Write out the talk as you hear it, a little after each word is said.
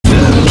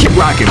it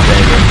rockin',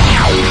 baby.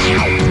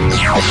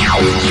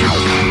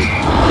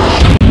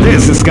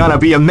 This is gonna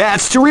be a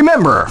match to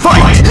remember.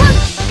 Fight!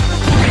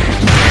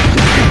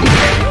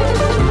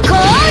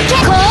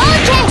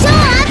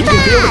 You can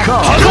feel the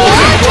call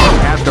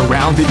as the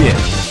round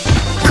begins.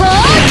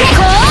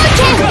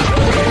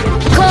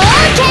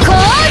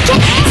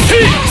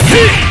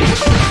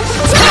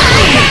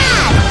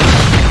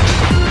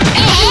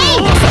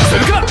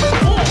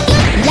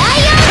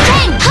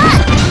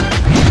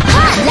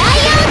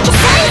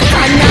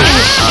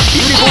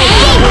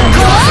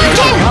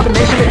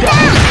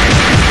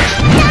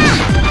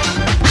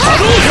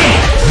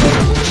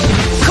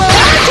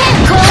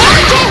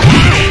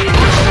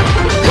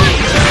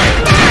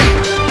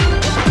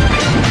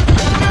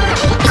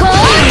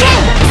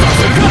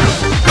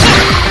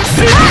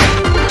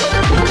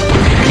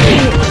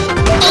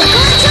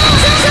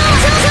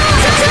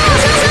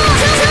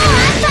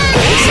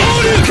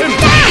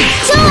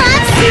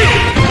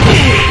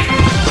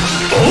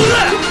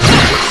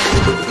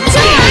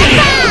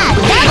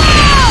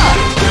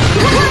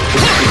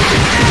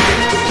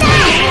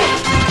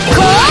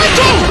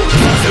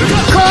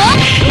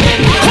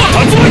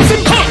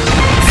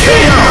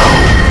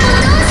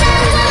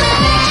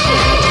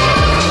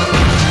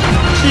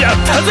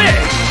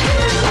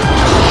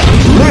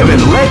 Live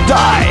and let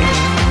die.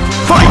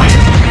 Fight!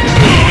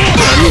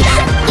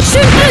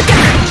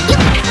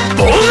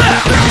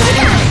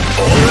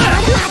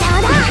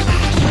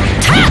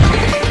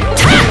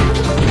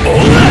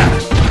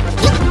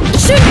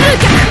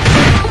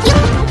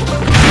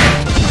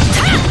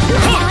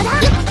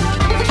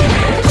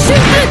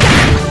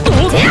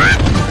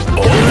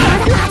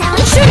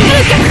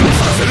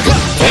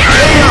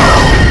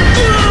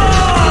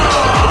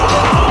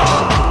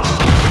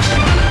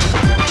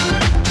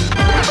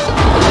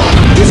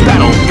 This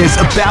battle is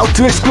about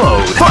to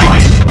explode.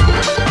 Fight!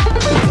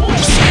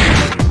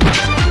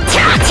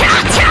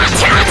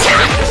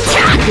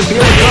 You can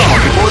feel it all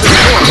before the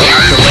storm.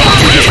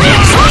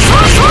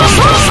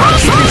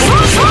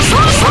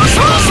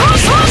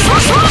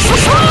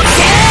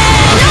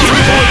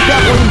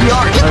 Definitely the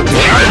art of the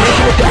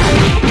animation attack.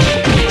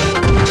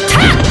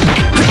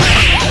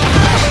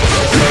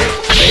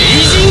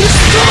 Raging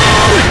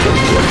storm!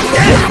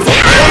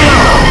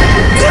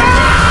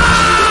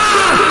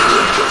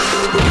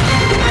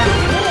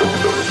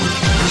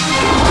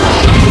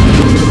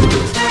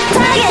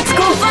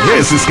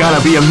 This is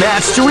gonna be a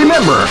match to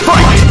remember.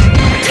 Fight!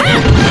 Now they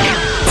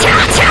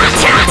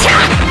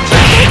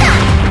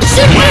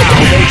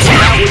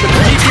come out with a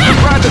sneaky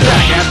surprise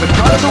attack at the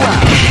start of the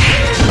round.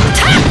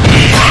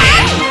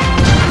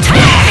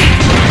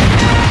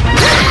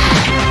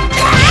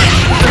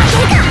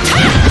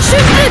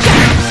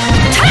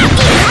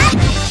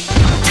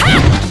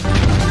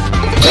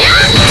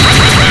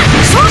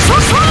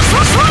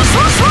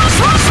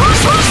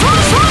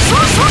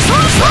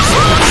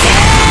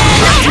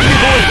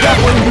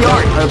 Definitely the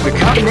art of the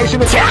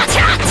combination attack.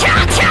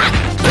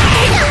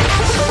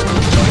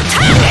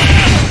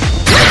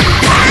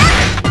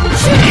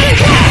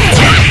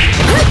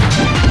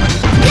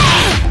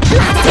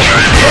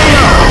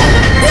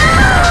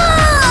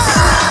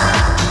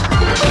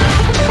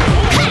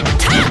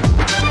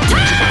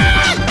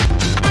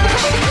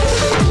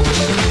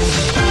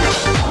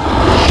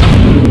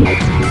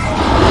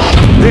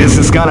 This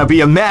is gonna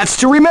be a match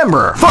to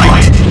remember.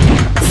 Fight!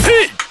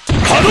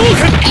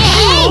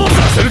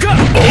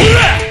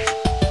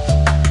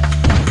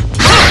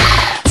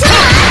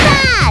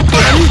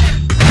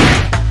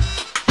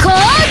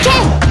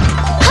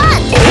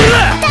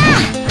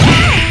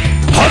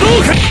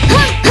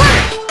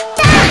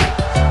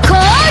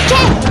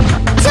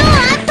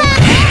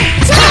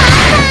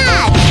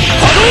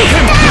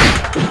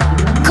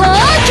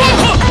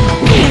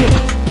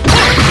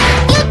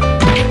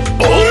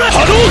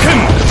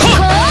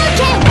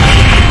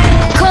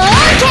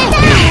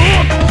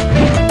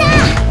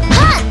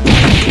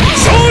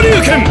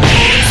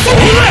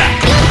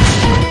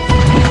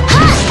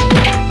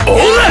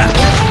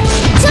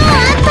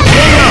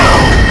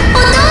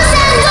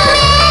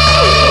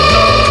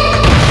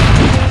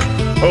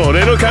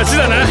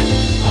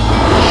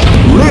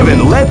 Live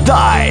and let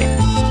die.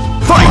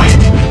 Fight!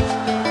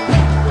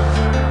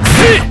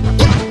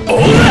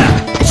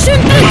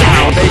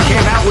 Wow, they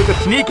came out with a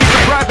sneaky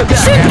surprise attack.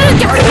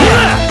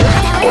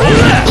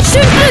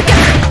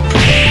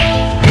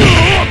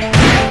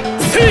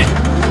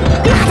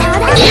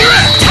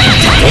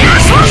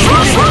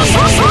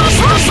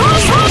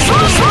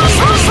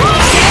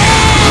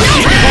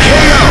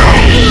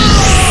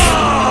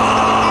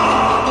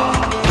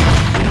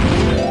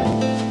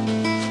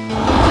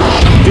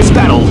 This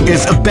battle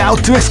is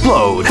about to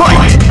explode.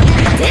 Fight!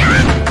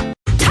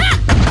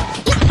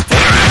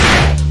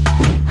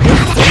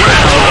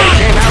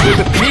 Came out with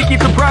a sneaky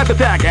surprise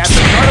attack at the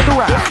start of the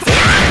round.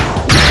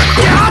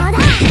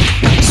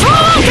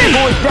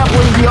 Boys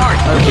definitely the art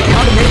of the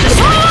combination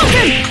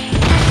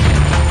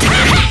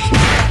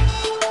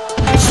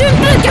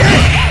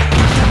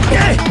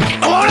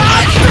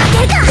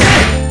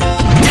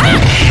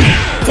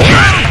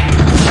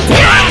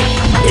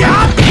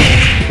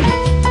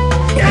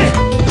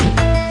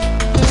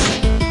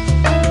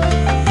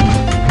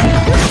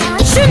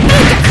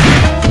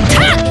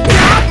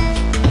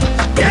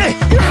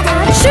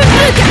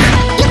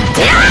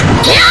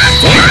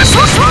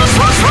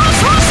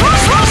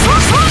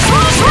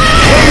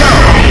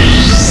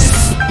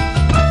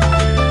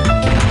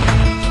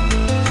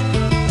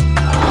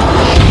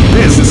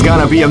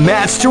gonna be a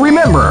match to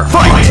remember.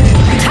 Fight!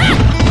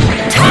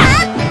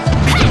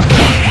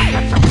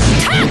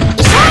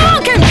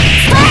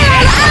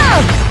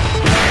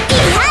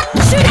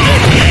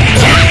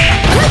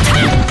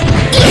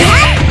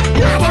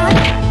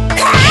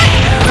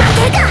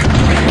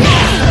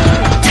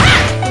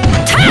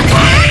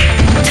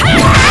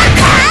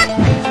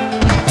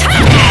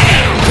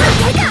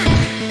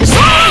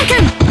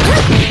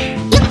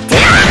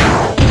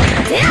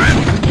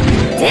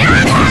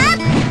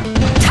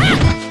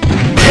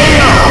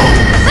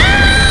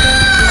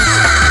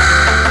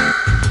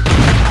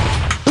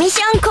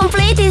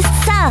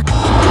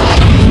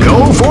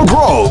 Go for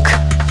broke!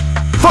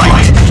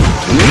 Fight!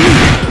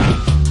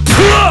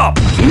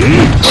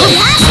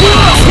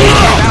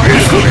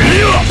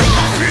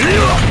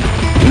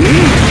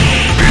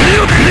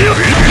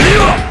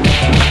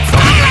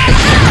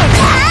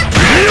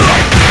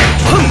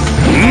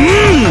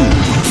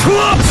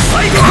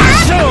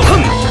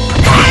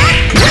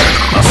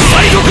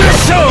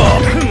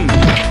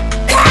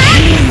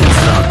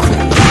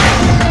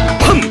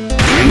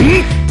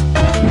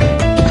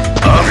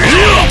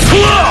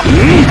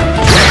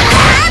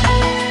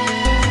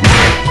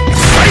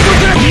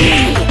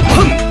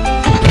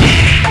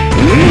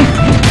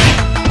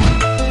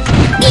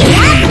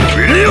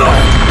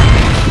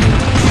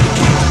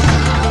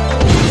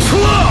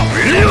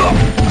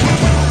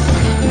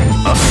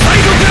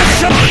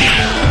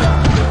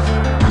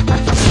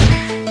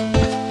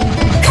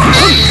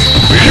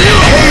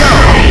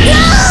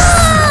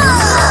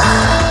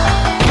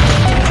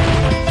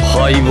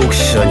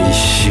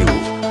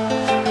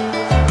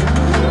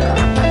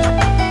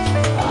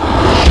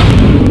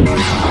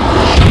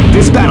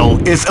 This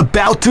battle is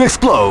about to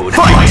explode.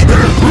 Fight!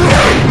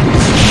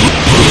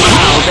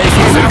 Wow, they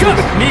came out with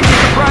a sneaky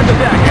surprise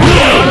attack at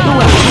the front of the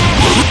round.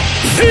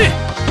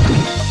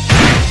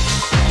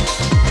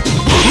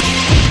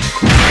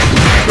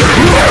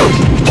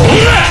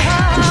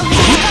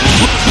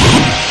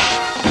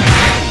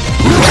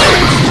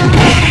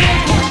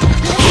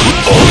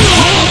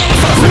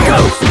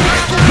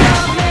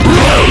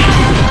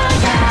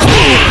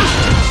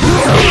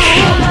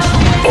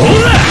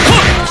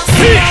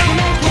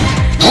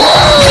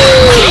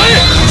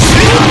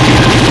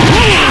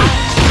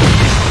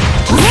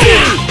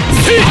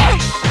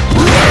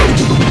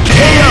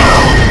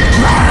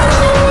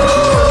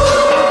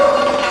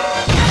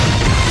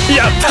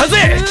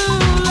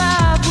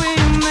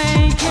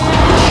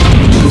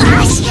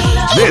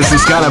 This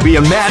is gonna be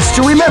a match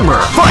to remember.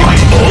 Fight!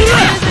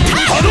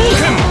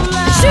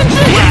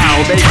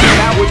 Wow, they came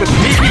out with a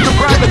sneaky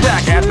surprise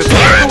attack at the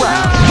start of the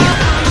round.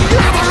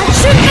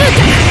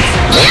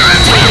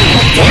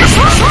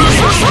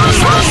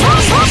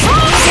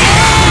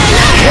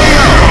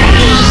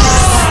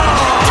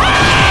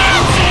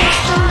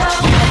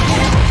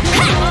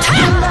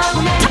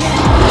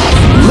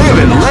 Live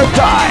and let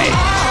die.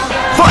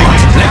 Fight!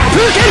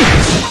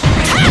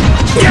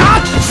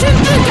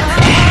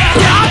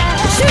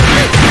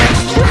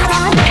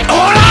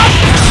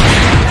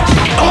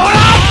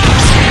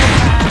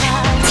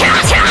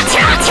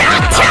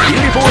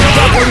 Beautiful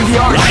separating the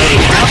arm.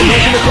 Now to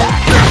make an attack.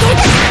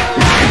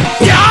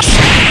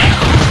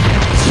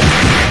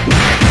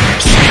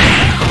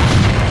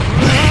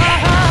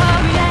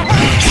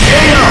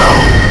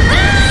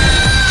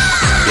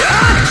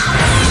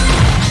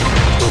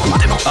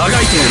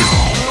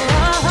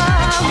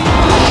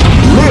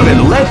 Live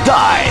and let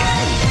die.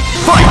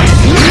 Fight!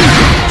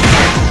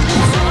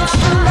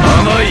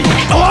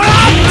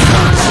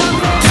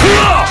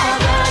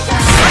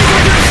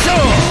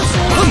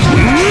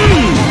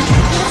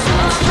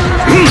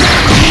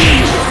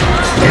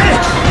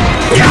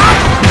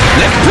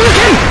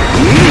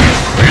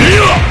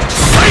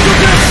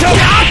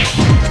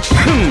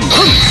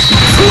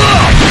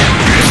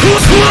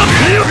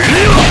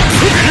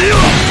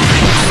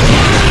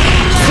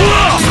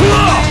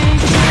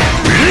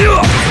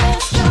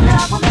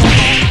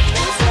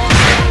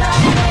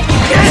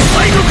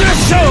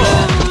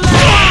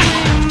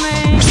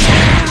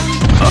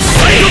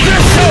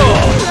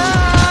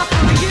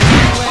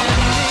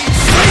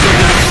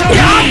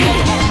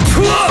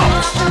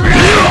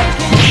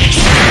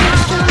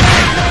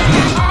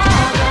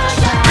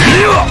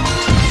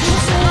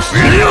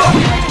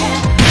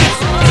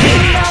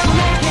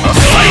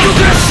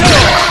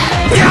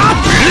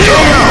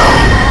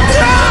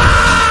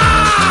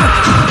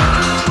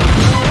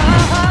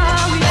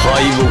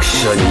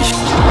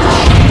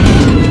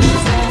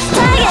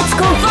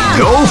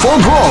 Go for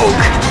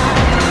broke!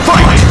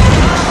 Fight!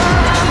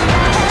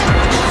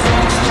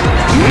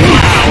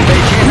 Wow,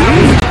 they came out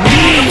with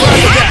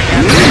a sneaky surprise attack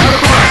at the start of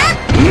the round.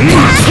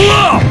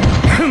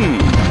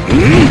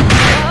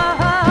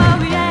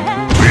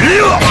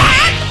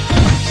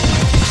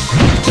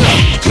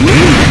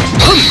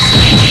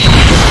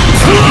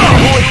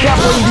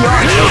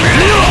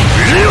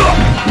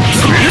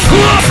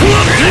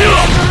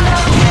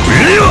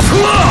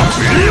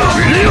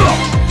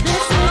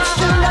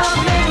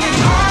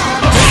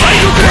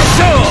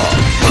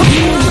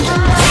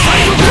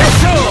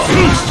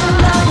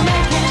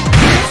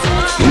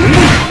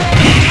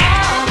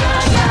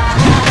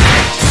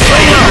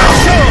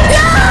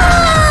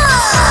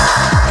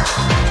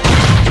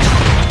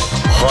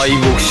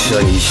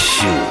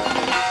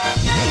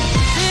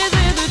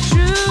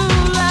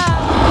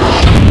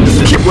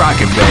 Keep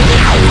rocking, baby.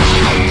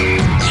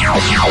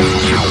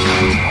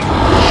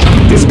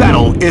 This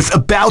battle is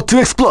about to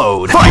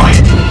explode.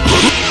 Fight!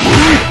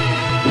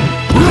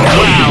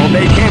 Wow,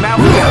 they came out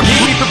with a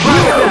sneaky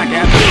surprise attack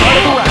at the start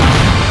of the round.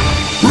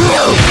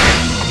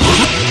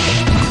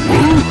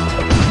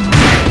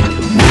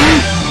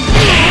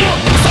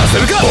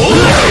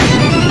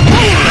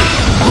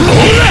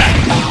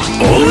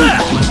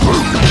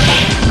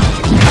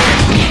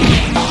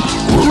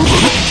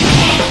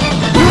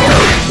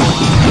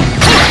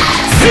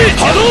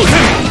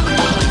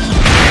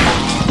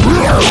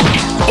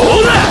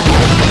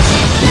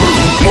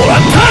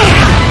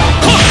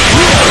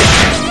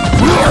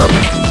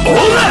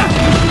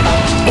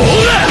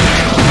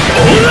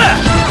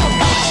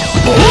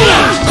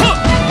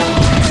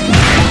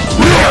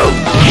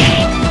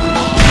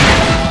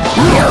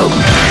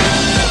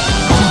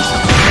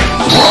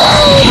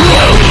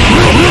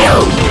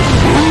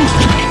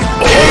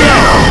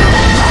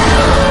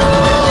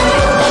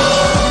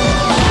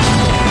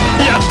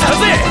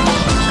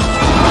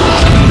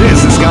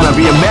 This is gonna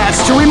be a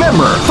match to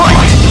remember. Fight!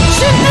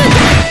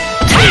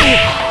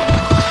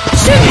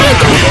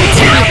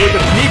 With a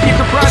sneaky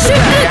surprise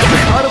attack at the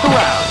start of the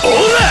round.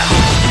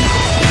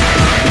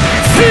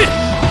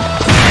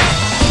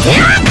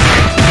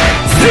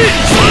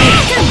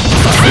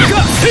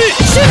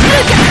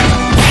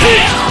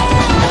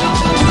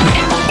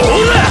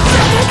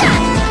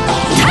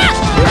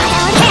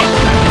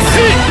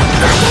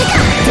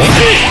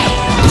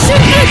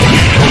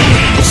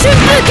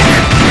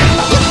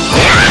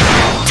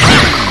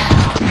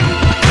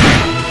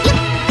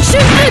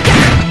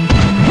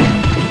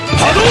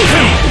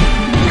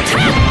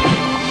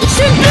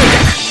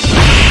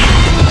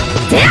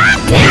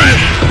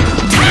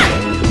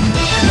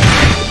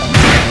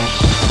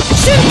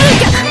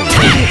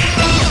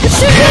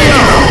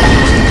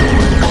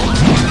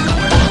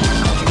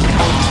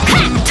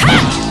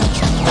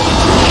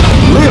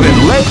 Live and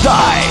let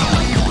die.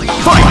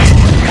 Fight!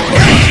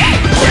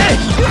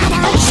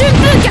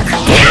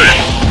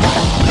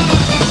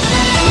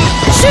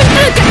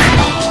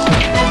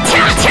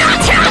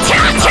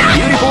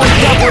 Beautiful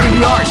incorporating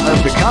the art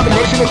of the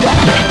combination attack.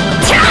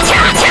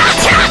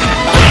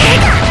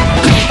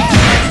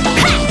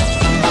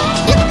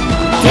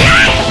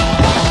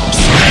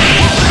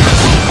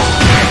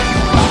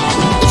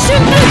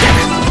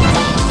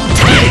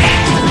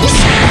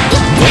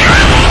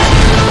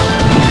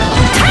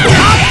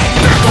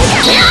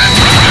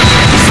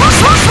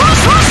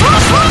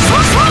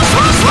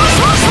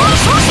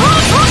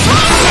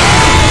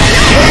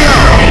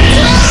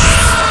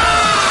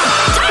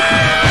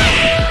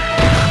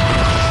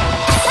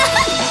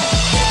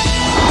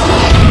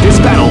 This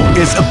battle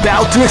is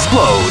about to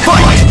explode.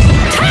 Fight!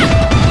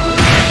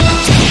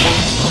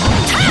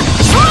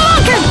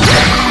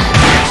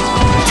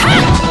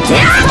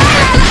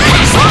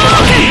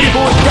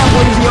 Beautiful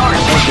incorporating the art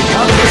of the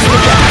combination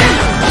attack.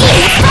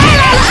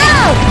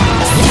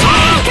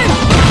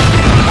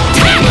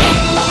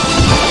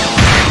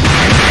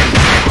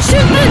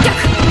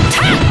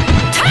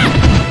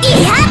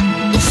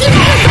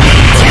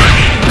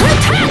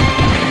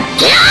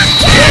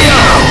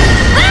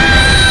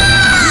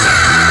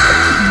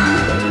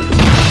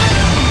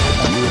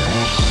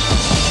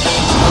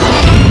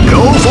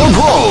 Go for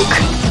broke.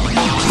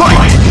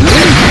 Fight!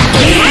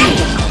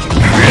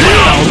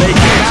 Wow, they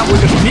came out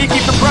with a sneaky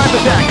surprise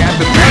attack at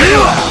the start of the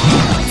round.